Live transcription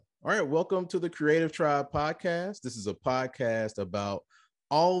All right, welcome to the Creative Tribe podcast. This is a podcast about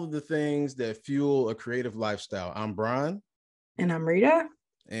all of the things that fuel a creative lifestyle. I'm Brian. And I'm Rita.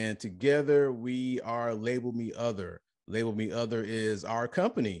 And together we are Label Me Other. Label Me Other is our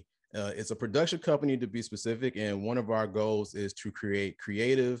company. It's a production company to be specific. And one of our goals is to create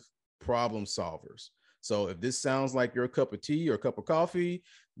creative problem solvers. So if this sounds like your cup of tea or cup of coffee,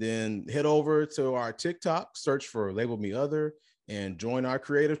 then head over to our TikTok, search for Label Me Other, and join our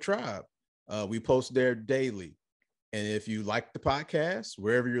creative tribe. We post there daily. And if you like the podcast,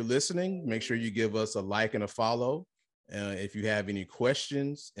 wherever you're listening, make sure you give us a like and a follow. If you have any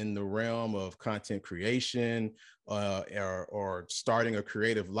questions in the realm of content creation or starting a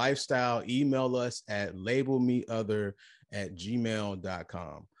creative lifestyle, email us at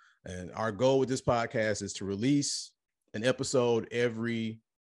labelmeother@gmail.com. And our goal with this podcast is to release an episode every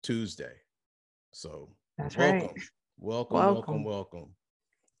Tuesday. So that's welcome. Right. Welcome.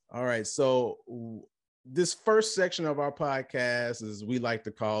 All right. So this first section of our podcast is, we like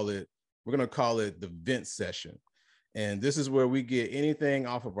to call it, we're going to call it the vent session. And this is where we get anything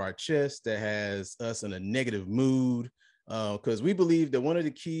off of our chest that has us in a negative mood, because we believe that one of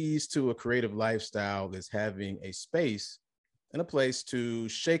the keys to a creative lifestyle is having a space and a place to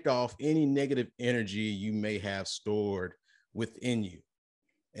shake off any negative energy you may have stored within you.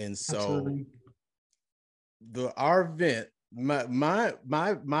 And so Absolutely. our vent, my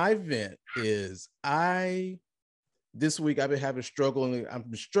vent is, this week I've been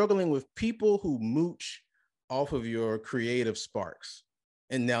I'm struggling with people who mooch off of your creative sparks.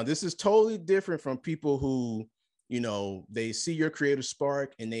 And now this is totally different from people who, they see your creative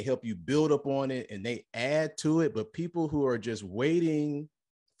spark and they help you build up on it and they add to it. But people who are just waiting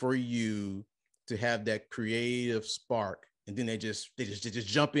for you to have that creative spark, and then they just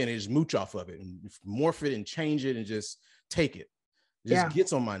jump in and just mooch off of it and morph it and change it and just take it. It just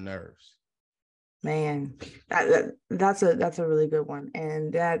gets on my nerves. Man, that's a really good one.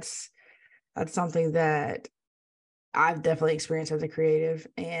 And that's something that I've definitely experienced as a creative.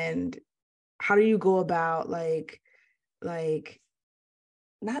 And how do you go about like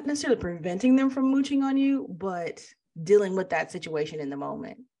not necessarily preventing them from mooching on you, but dealing with that situation in the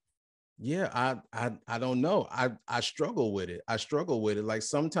moment? Yeah, I don't know. I struggle with it. Like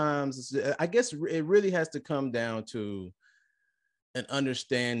sometimes I guess it really has to come down to an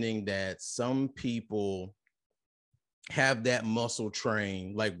understanding that some people have that muscle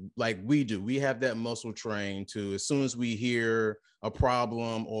train, like we do. We have that muscle train to, as soon as we hear a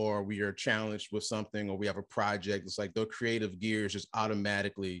problem or we are challenged with something or we have a project, it's like the creative gears just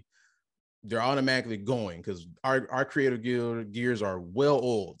automatically going, because our creative gears are well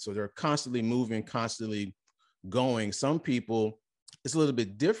oiled. So they're constantly moving, constantly going. Some people, it's a little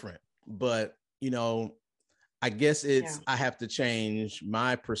bit different, but I guess I have to change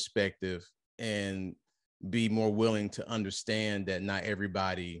my perspective and be more willing to understand that not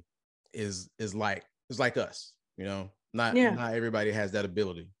everybody is like us, not everybody has that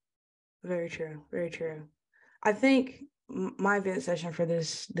ability. Very true. Very true. I think my vent session for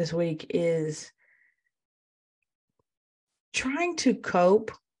this week is trying to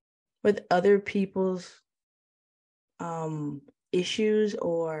cope with other people's issues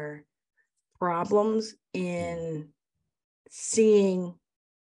or problems in seeing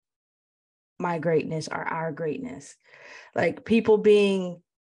my greatness or our greatness. Like people being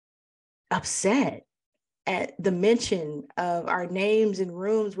upset at the mention of our names in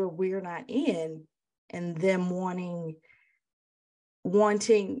rooms where we're not in, and them wanting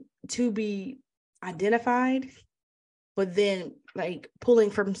to be identified, but then like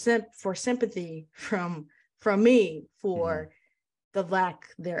pulling for sympathy from me for the lack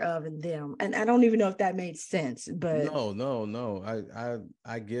thereof in them. And I don't even know if that made sense, but no.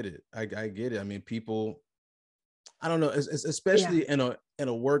 I get it. I get it. I mean, people, I don't know, especially in a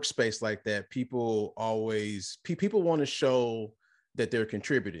workspace like that, people want to show that they're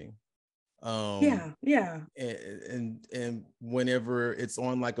contributing. And whenever it's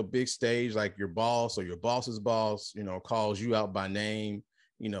on like a big stage, like your boss or your boss's boss, calls you out by name,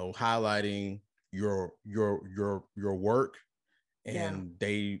 highlighting your work, and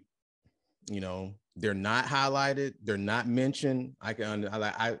they, they're not highlighted, they're not mentioned. I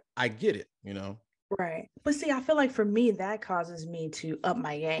get it, Right. But see, I feel like for me, that causes me to up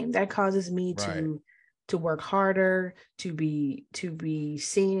my game. That causes me to work harder, to be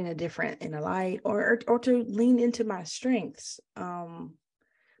seen in a light, or to lean into my strengths.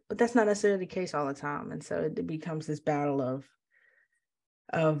 But that's not necessarily the case all the time. And so it becomes this battle of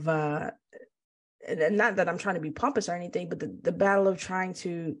and not that I'm trying to be pompous or anything, but the battle of trying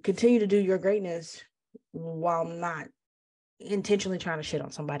to continue to do your greatness while not intentionally trying to shit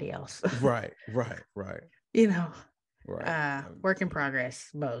on somebody else. Right. You know, Right. work in progress,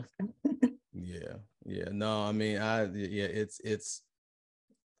 both. Yeah. Yeah. No, I mean, yeah,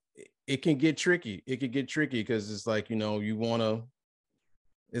 it can get tricky. It can get tricky because it's like, you want to,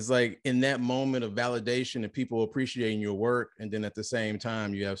 it's like in that moment of validation and people appreciating your work. And then at the same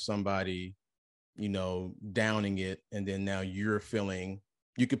time, you have somebody, downing it. And then now you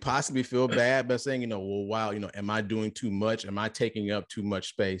could possibly feel bad by saying, well, wow, am I doing too much? Am I taking up too much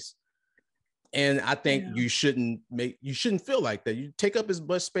space? And I think you shouldn't feel like that. You take up as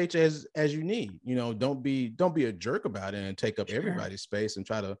much space as you need. Don't be a jerk about it and take up everybody's space and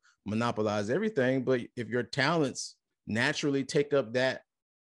try to monopolize everything. But if your talents naturally take up that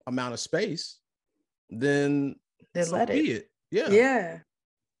amount of space, then so let be it. Yeah. Yeah.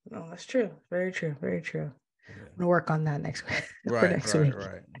 No, that's true. Very true. Very true. Yeah. I'm gonna work on that next week.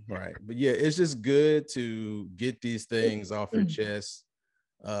 Right. But yeah, it's just good to get these things off your chest.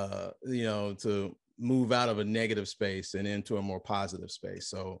 To move out of a negative space and into a more positive space.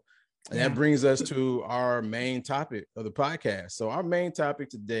 So that brings us to our main topic of the podcast. So our main topic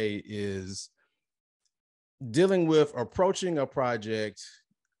today is dealing with approaching a project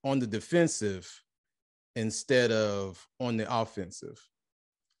on the defensive instead of on the offensive.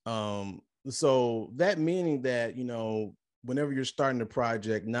 So that meaning that, whenever you're starting a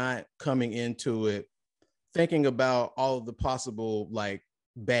project, not coming into it thinking about all of the possible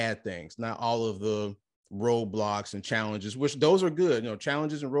bad things, not all of the roadblocks and challenges, which those are good.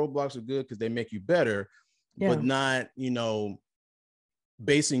 Challenges and roadblocks are good because they make you better, but not,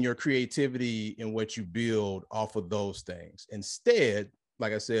 basing your creativity and what you build off of those things. Instead,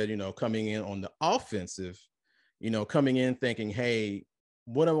 like I said, coming in on the offensive, coming in thinking, hey,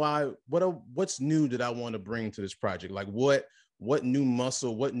 what's new that I want to bring to this project? Like what new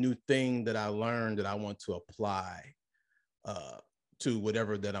muscle, what new thing that I learned that I want to apply to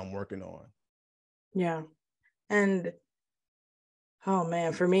whatever that I'm working on. Yeah. And oh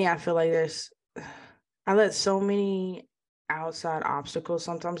man, for me, I feel like I let so many outside obstacles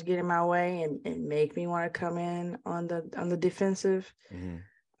sometimes get in my way and make me want to come in on the defensive.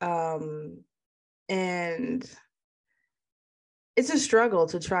 Mm-hmm. And it's a struggle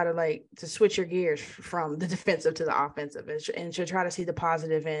to try to switch your gears from the defensive to the offensive and to try to see the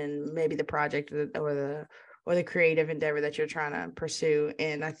positive in maybe the project or the creative endeavor that you're trying to pursue.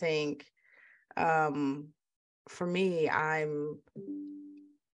 And I think for me, I'm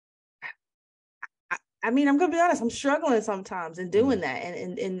going to be honest, I'm struggling sometimes in doing that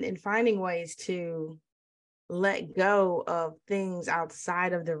and in finding ways to let go of things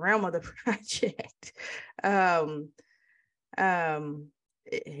outside of the realm of the project.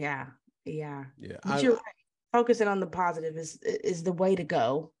 Yeah. But you're right. Focusing on the positive is the way to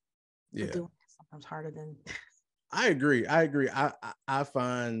go. Yeah. Doing it sometimes harder than. I agree. I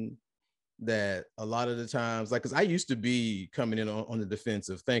find that a lot of the times, because I used to be coming in on the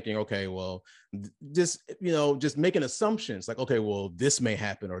defensive thinking, okay, well, just making assumptions like, okay, well, this may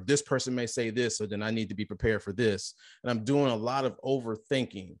happen or this person may say this, so then I need to be prepared for this. And I'm doing a lot of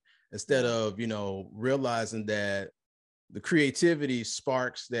overthinking instead of, realizing that the creativity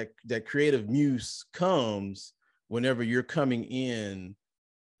sparks, that creative muse comes whenever you're coming in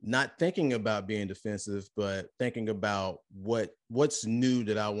not thinking about being defensive, but thinking about what's new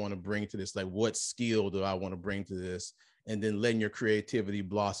that I want to bring to this, like what skill do I want to bring to this, and then letting your creativity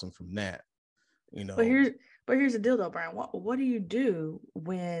blossom from that. But here's the deal though, Brian. What do you do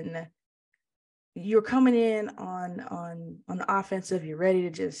when you're coming in on the offensive? You're ready to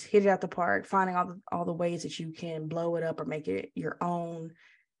just hit it out the park, finding all the ways that you can blow it up or make it your own,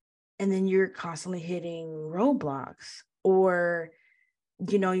 and then you're constantly hitting roadblocks, or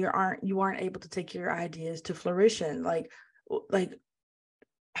you aren't able to take your ideas to fruition. Like I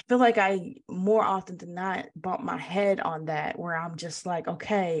feel like I more often than not bump my head on that, where I'm just like,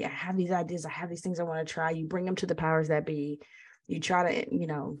 okay, I have these ideas, I have these things I want to try. You bring them to the powers that be, you try to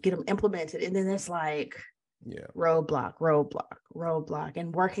get them implemented, and then it's like roadblock,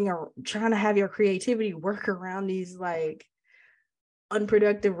 and trying to have your creativity work around these like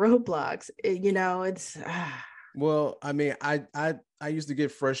unproductive roadblocks. It's well, I mean, I used to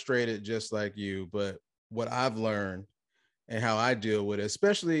get frustrated just like you, but what I've learned and how I deal with it,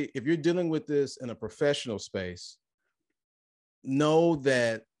 especially if you're dealing with this in a professional space, know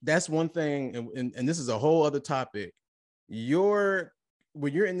that that's one thing. And this is a whole other topic.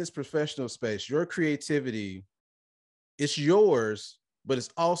 When you're in this professional space, your creativity, it's yours, but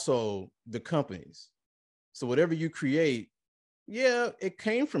it's also the company's. So whatever you create, it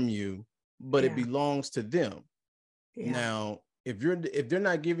came from you, but it belongs to them. Now, if they're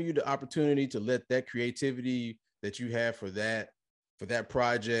not giving you the opportunity to let that creativity that you have for that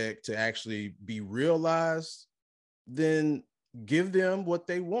project to actually be realized, then give them what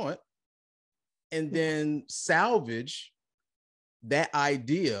they want, and then salvage that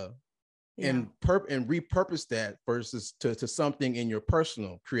idea and repurpose that versus to something in your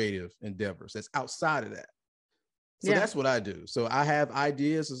personal creative endeavors that's outside of that. So that's what I do. So I have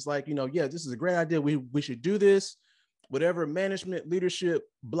ideas. It's like, this is a great idea. We should do this. Whatever management leadership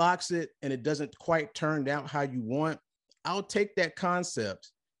blocks it and it doesn't quite turn out how you want, I'll take that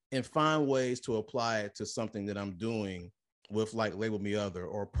concept and find ways to apply it to something that I'm doing with, like, Label Me Other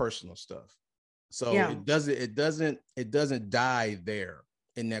or personal stuff. So it doesn't die there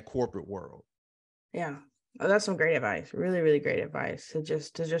in that corporate world. Yeah. Oh, that's some great advice. Really, really great advice to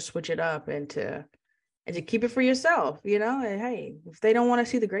just switch it up and to keep it for yourself, And hey, if they don't want to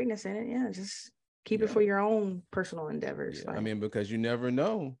see the greatness in it, just keep it for your own personal endeavors. Yeah, because you never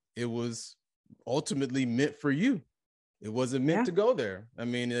know. It was ultimately meant for you. It wasn't meant to go there.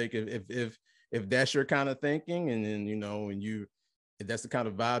 Like if that's your kind of thinking, and then if that's the kind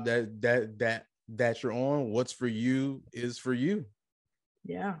of vibe that you're on, what's for you is for you.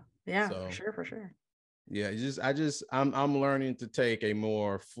 Yeah, for sure. Yeah, I'm learning to take a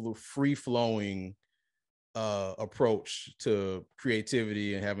more free flowing approach to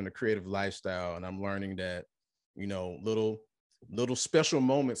creativity and having a creative lifestyle, and I'm learning that little special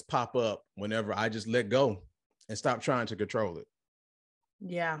moments pop up whenever I just let go and stop trying to control it.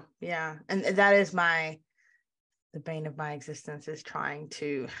 Yeah, and that is the bane of my existence, is trying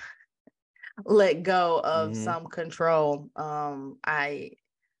to let go of some control. I'm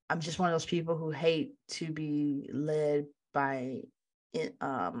just one of those people who hate to be led by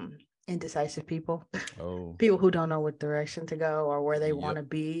indecisive people. People who don't know what direction to go or where they want to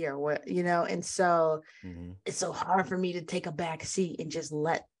be or what, and so it's so hard for me to take a back seat and just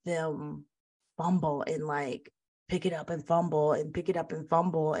let them fumble and like pick it up and fumble and pick it up and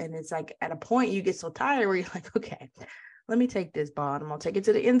fumble. And it's like at a point you get so tired where you're like, okay, let me take this ball and I'm gonna take it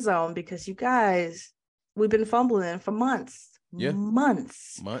to the end zone, because you guys, we've been fumbling for months.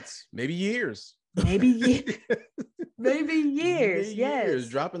 Months, maybe years. Maybe years. Yes.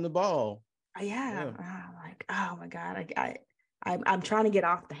 Dropping the ball. Yeah. Like, oh my God. I'm trying to get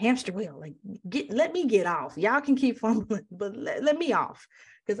off the hamster wheel. Like, let me get off. Y'all can keep fumbling, but let me off,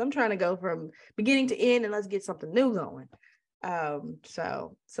 because I'm trying to go from beginning to end and let's get something new going.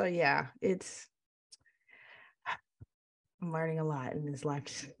 So yeah, I'm learning a lot in this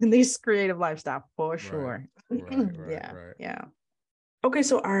life, in this creative lifestyle, for sure. Right. Yeah. Okay,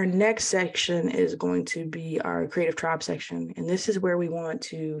 so our next section is going to be our Creative Tribe section, and this is where we want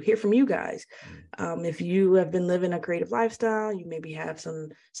to hear from you guys. If you have been living a creative lifestyle, you maybe have some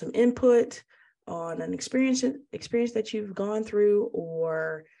input on an experience that you've gone through,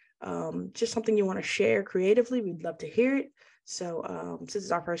 or just something you want to share creatively. We'd love to hear it. So since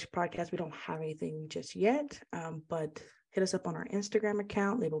it's our first podcast, we don't have anything just yet, but hit us up on our Instagram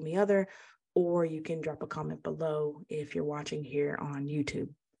account, Label Me Other, or you can drop a comment below if you're watching here on YouTube.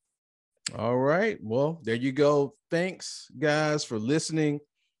 All right. Well, there you go. Thanks, guys, for listening.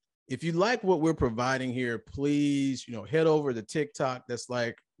 If you like what we're providing here, please, head over to TikTok. That's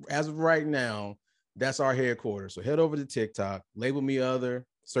like, as of right now, that's our headquarters. So head over to TikTok, Label Me Other,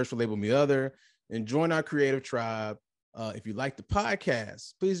 search for Label Me Other, and join our creative tribe. If you like the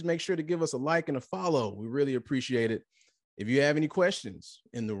podcast, please make sure to give us a like and a follow. We really appreciate it. If you have any questions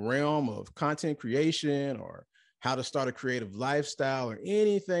in the realm of content creation or how to start a creative lifestyle or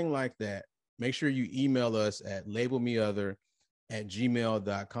anything like that, make sure you email us at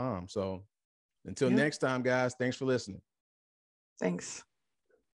labelmeother@gmail.com. So until next time, guys, thanks for listening. Thanks.